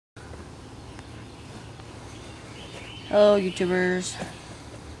Hello, YouTubers.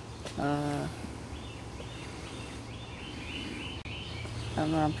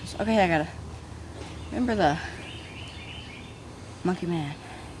 Okay, I gotta remember the monkey man.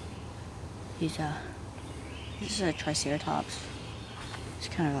 This is a Triceratops. It's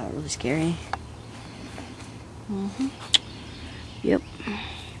kind of really scary. Yep.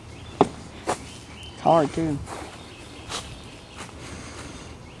 It's hard too.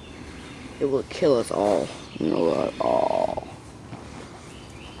 It will kill us all. You know what? All.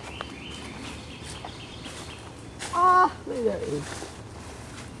 Ah, look at that.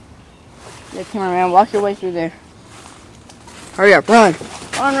 Yeah, cameraman, walk your way through there. Hurry up, run.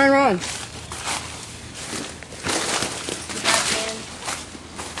 Run.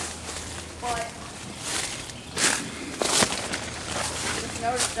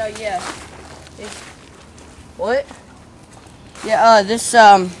 Noticed, yeah. What? Yeah, this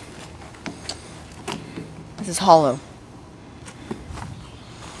is hollow.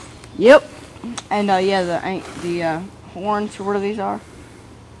 Yep. And yeah, the horns, or whatever these are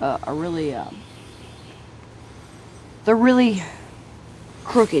really they're really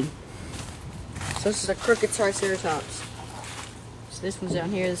crooked. So this is a crooked Triceratops. So this one's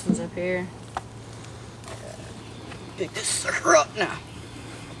down here, this one's up here. Pick this sucker up now.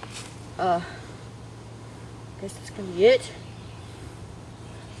 Guess that's gonna be it.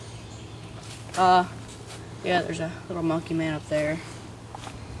 Yeah, there's a little monkey man up there.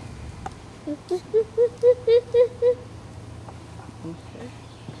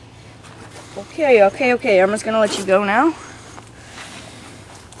 Okay. I'm just gonna let you go now.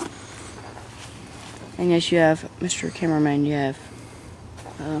 And yes, you have, Mr. Cameraman, you have,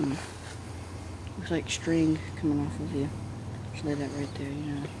 looks like string coming off of you. Just lay that right there,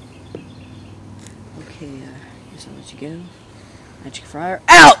 you know. Okay, guess I'll let you go. Magic fryer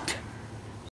out!